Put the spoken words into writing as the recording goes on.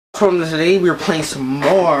welcome today. We're playing some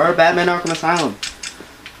more Batman Arkham Asylum.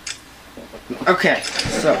 Okay,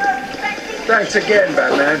 so thanks again,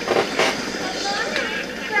 Batman.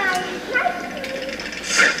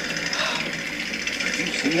 You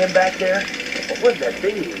see him back there? What was that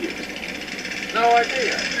thing he used? No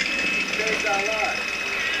idea. Saved our lives.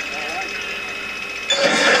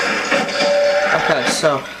 okay,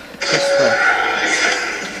 so this way.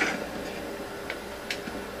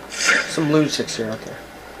 Some lunatics here, okay.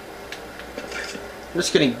 I'm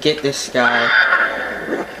just gonna get this guy.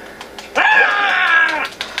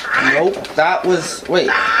 Nope, that was, wait.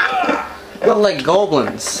 Look like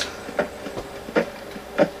goblins.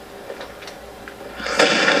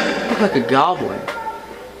 Look like a goblin.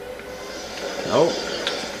 Nope.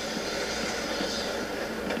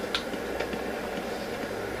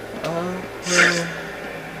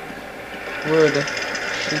 Where'd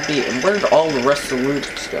she be? And where did all the rest of the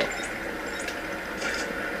lunatics go?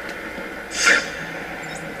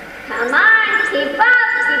 Come on, keep up.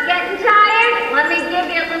 You getting tired? Let me give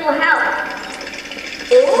you a little help.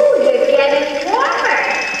 Ooh, you're getting warmer.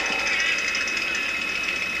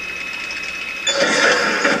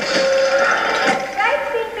 That's right,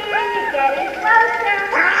 Bear, you're getting closer.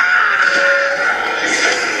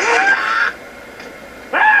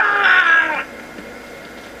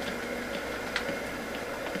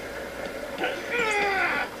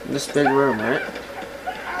 This big room, right?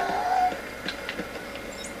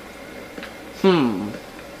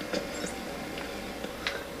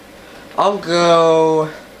 I'll go.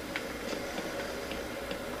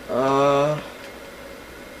 I'll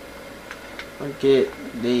get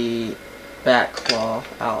the bat claw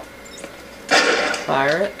out.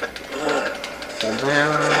 Fire it. Go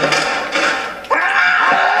down.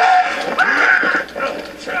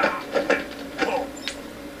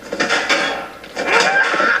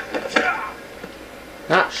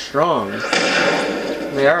 Not strong.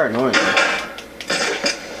 They are annoying.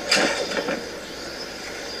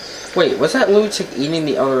 Wait, was that lunatic eating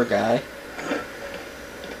the other guy?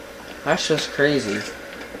 That's just crazy.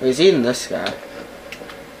 He's eating this guy.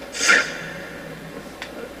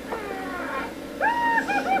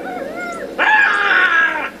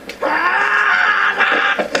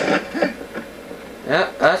 Yeah,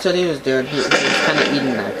 that's what he was doing. He was kind of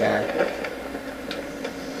eating that guy.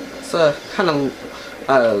 It's a kind of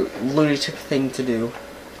lunatic thing to do.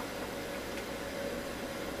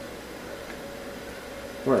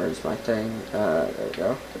 Where is my thing? There we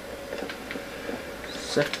go.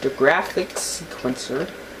 Set the graphics sequencer.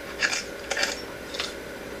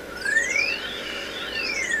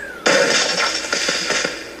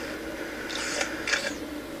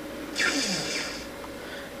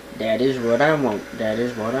 That is what I want. That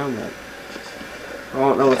is what I want. I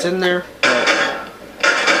don't know what's in there, but I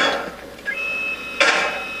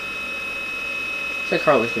think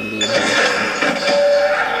Harley's gonna be in here.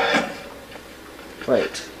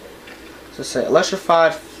 Wait. So say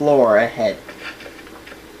electrified floor ahead.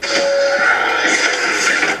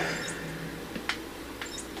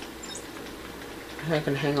 I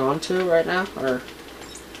can hang on to right now, or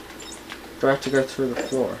do I have to go through the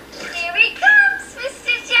floor? Here he comes,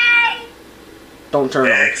 Mr. J. Don't turn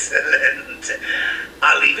on. Excellent.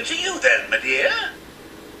 I'll leave it to you then, my dear.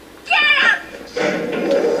 Get him!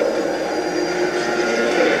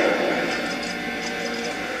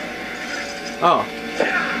 Oh.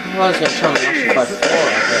 I was gonna turn the electrified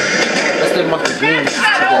floor out there. Let's do much beams to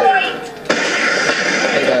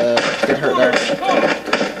get hurt there.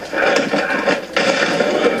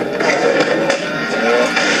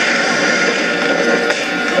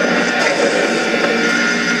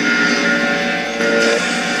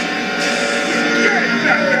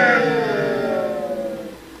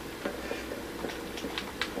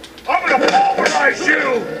 I'm gonna pulverize you!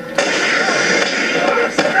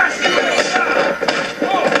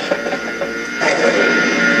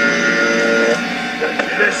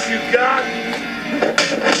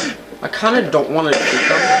 I kind of don't want to shoot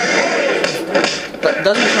them. But it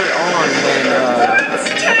doesn't turn on when,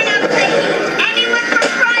 Turn up, please. Anyone for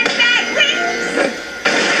crime bag wings?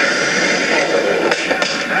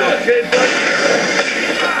 Okay, buddy.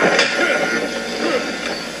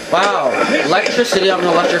 wow, electricity on an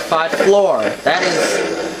electrified floor. That is,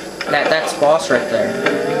 that's boss right there.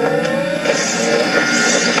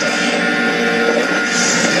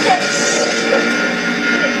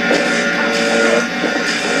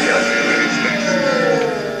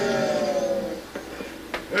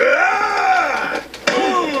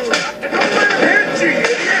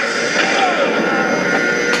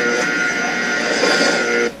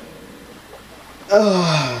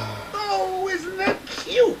 Oh, isn't that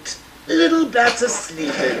cute? Little bats are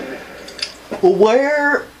sleeping.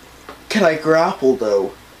 Where can I grapple,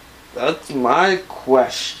 though? That's my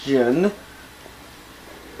question.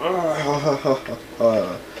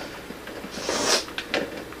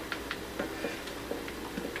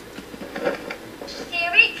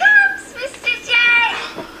 Here he comes, Mr. J.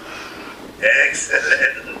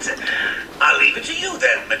 Excellent. I'll leave it to you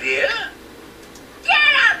then, my dear.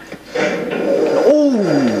 Get up! Oh,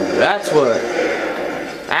 that's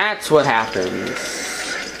what happens.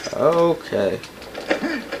 Okay.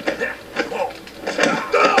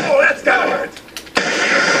 Oh, that's gotta hurt.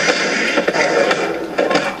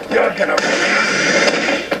 You're gonna...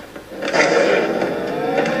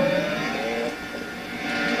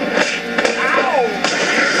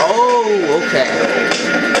 Oh, okay.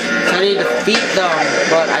 So I need to defeat them,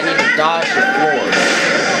 but I need to dodge the floors.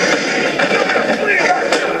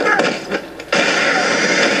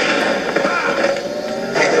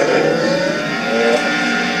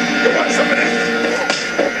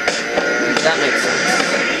 That makes sense.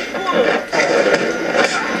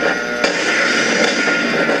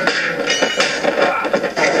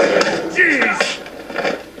 Jeez!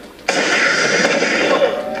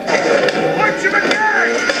 Watch him again!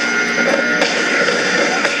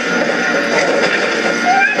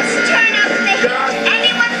 Let's turn up the heat.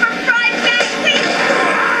 Anyone from Pride Factory?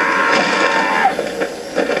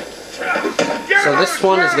 So this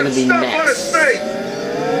one is going to be next.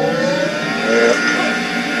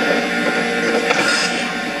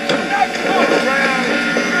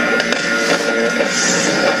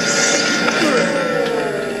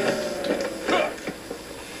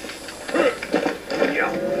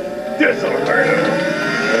 This'll hurt him.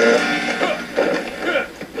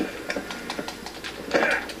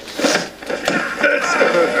 That's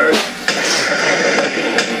gonna hurt.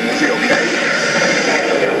 Is he okay?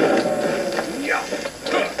 Yeah.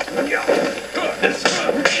 This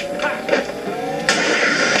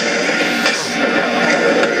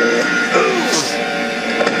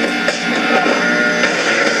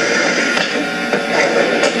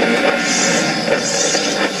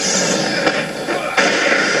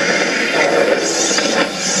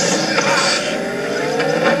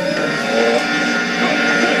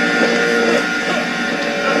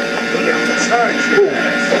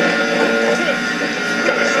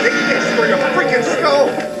gotta stick this for your freaking skull.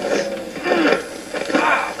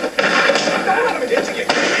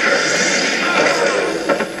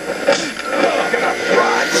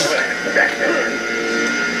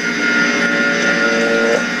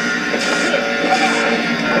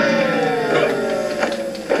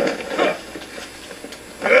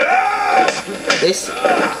 This is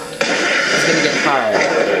gonna get hard.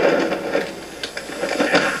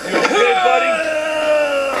 You okay, buddy?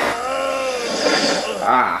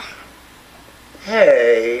 Ah.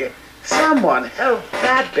 Hey, someone help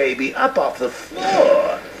that baby up off the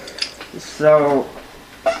floor. So,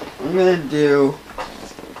 what I'm gonna do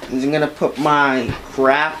is I'm gonna put my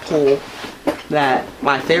grapple,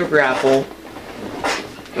 my favorite grapple,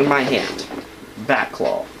 in my hand. Back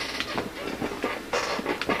claw.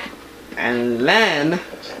 And then,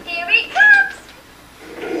 Here he comes!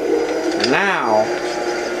 now,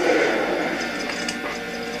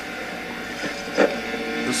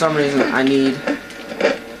 for some reason I need...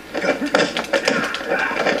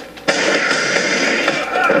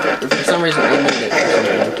 For some reason I need it for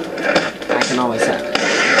something. I can always have it.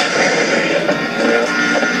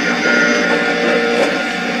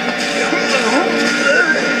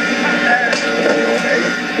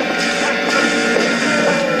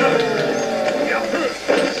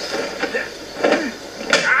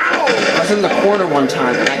 I was in the corner one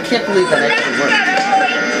time and I can't believe that actually worked.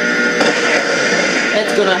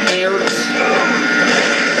 It's gonna hurt. It's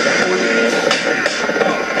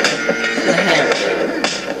gonna hurt.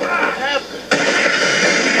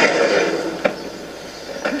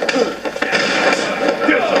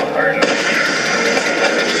 This'll hurt him.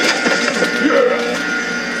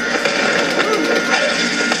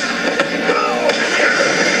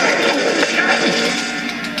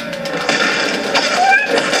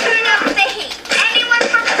 Turn up the heat. Anyone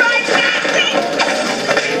from Pride Factory?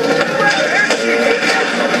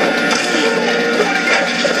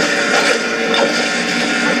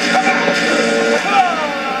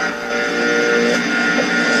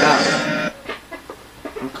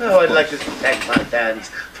 Oh, I'd like to thank my fans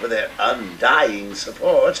for their undying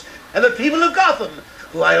support, and the people of Gotham,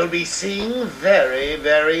 who I'll be seeing very,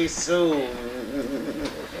 very soon.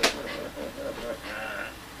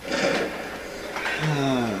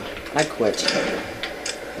 I quit.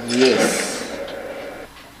 Yes.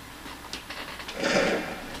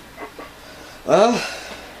 Well,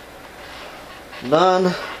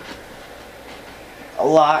 done a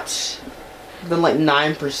lot. Done like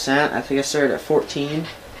 9%. I think I started at 14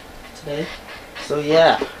 today. So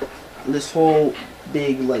yeah, this whole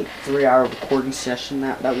big like 3-hour recording session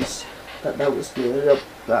that was good.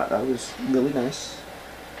 That was really nice.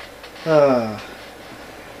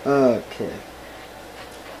 Okay.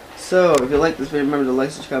 So if you like this video, remember to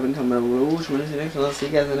like, subscribe, and comment below. I'll see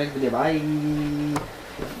you guys in the next video. Bye.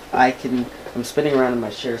 I'm spinning around in my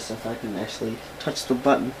chair, so if I can actually touch the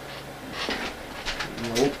button.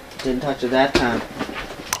 Nope, didn't touch it that time.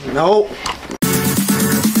 Nope.